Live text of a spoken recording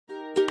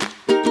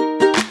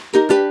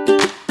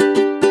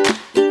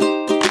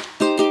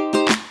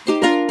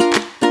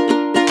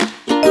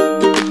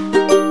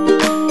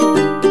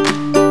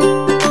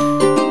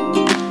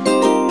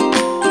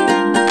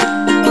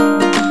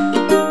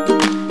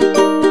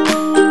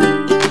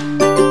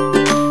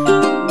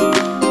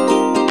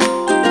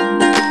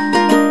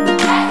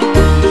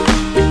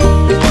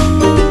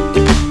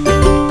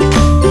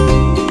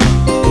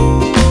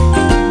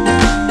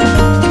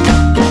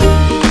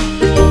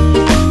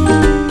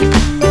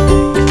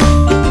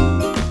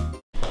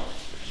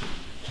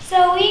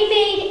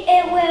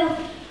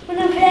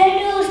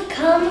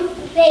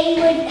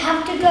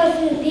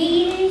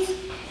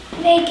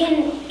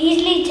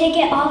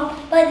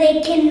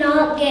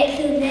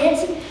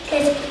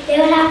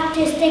have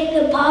to stick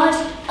the paws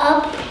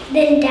up,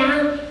 then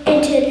down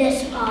into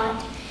this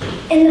pot.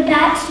 And the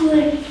bats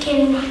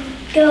can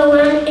go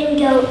around and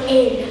go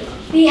in.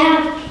 We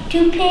have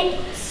 2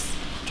 picks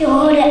to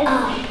hold it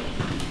up.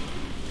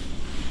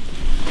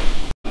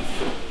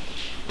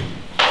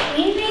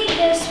 We made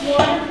this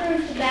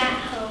waterproof bat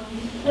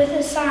home with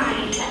a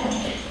sign.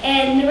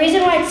 And the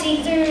reason why it's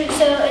see-through is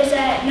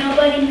that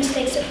nobody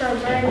mistakes it for a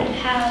bird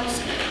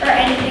house or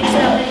anything, so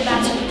that the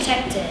bats are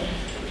protected.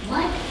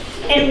 What?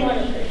 And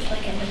waterproof,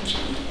 like I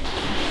mentioned.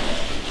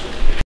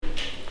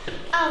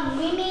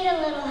 We made a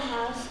little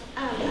house, a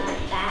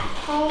bat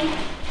home,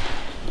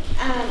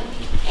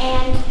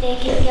 and they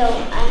can go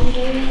under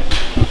it,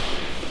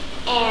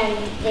 and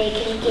they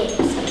can get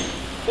some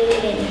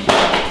food and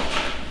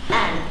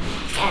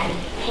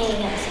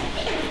hang up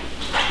something.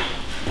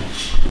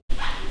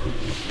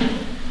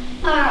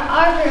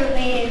 Our group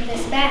made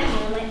this bat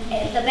home.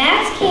 The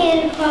bats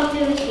can crawl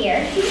through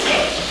here.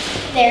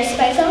 There's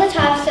spikes on the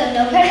top so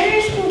no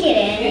predators can get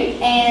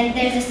in, and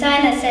there's a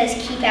sign that says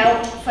keep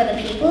out for the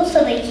people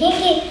so they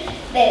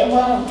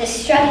won't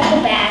disrupt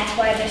the bats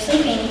while they're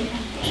sleeping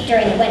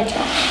during the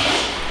winter.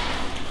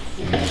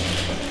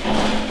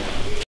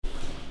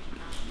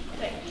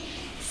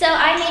 So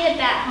I made a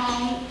bat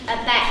home,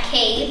 a bat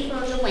cave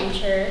for the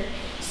winter.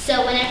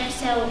 So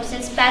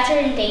since bats are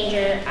in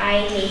danger,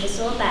 I made this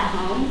little bat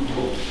home.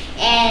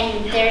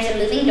 And there's a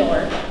moving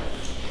door.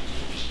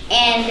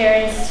 And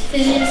there's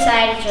food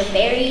inside, which are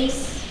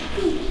berries,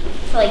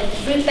 for like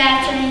fruit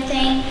bats or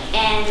anything.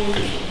 And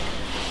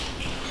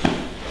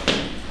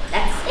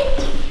that's it.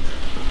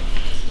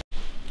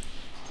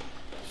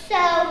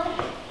 So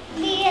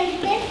we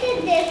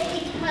invented this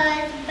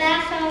because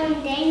bats are in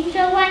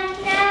danger right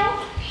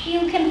now.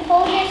 You can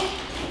pull this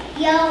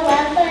yellow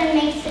lever and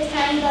makes the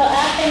sign go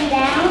up and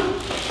down.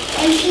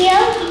 And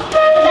here, the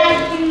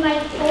bats can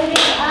like hold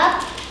it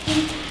up,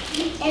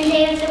 and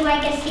there's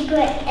like a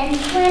secret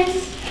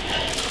entrance.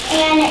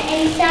 And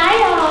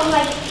inside are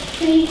like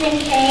trees and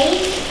hay.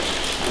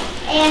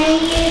 And we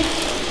use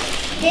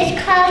this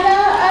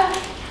color of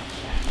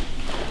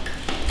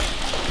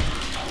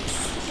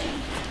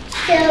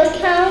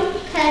silicone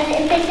because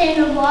if it's in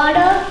the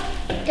water,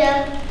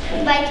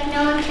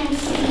 no one can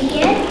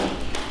see it.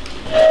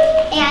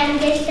 And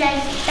this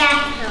says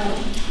bat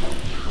home.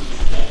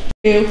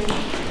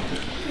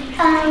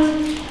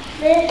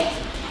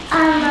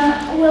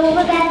 Will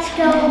the bats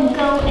go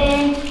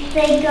in?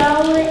 They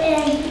go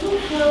in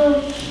through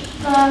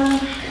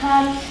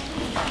cups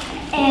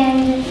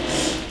and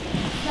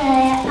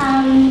they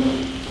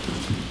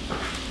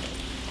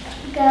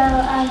go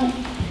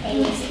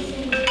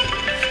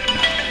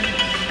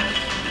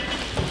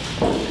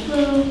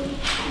through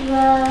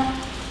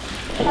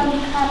the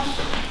cups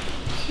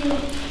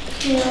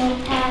to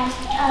past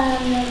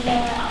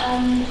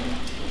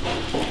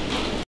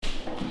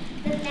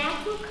the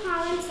bats will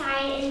crawl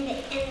inside and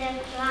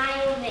they'll fly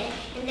over it,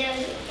 and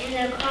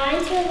they'll crawl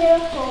into a little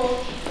hole,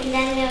 and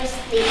then they'll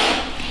sleep.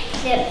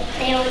 So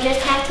they will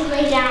just have to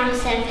lay down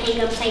instead of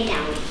hang upside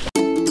down.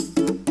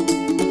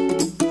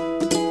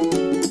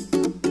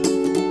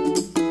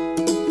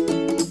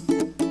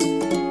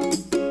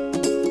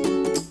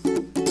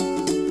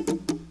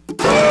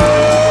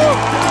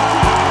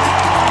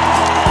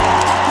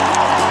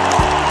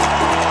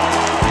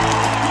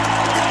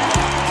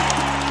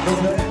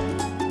 Okay.